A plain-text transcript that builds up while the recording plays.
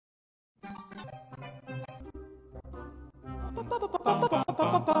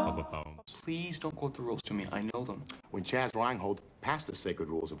Please don't quote the rules to me. I know them. When Chaz Reinhold passed the sacred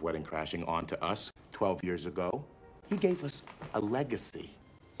rules of wedding crashing on to us 12 years ago, he gave us a legacy.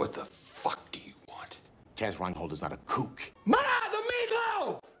 What the fuck do you want? Chaz Reinhold is not a kook. Matar the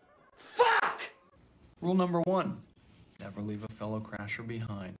meatloaf! Fuck! Rule number 1, never leave a fellow crasher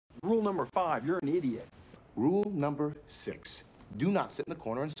behind. Rule number 5, you're an idiot. Rule number 6, do not sit in the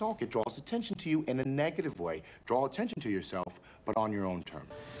corner and sulk. It draws attention to you in a negative way. Draw attention to yourself, but on your own terms.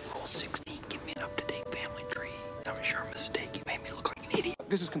 Rule 16, give me an up-to-date family tree. That was your mistake. You made me look like an idiot.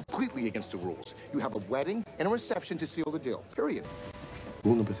 This is completely against the rules. You have a wedding and a reception to seal the deal, period.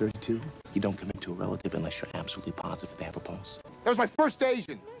 Rule number 32, you don't commit to a relative unless you're absolutely positive they have a pulse. That was my first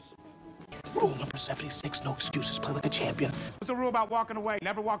Asian. Rule number 76, no excuses, play like a champion. What's the rule about walking away?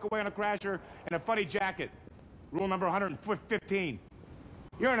 Never walk away on a crasher in a funny jacket. Rule number 115,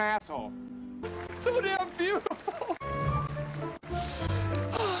 you're an asshole. So damn beautiful.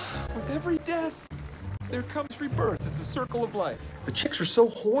 With every death, there comes rebirth. It's a circle of life. The chicks are so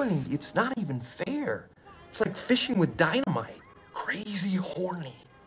horny, it's not even fair. It's like fishing with dynamite. Crazy horny.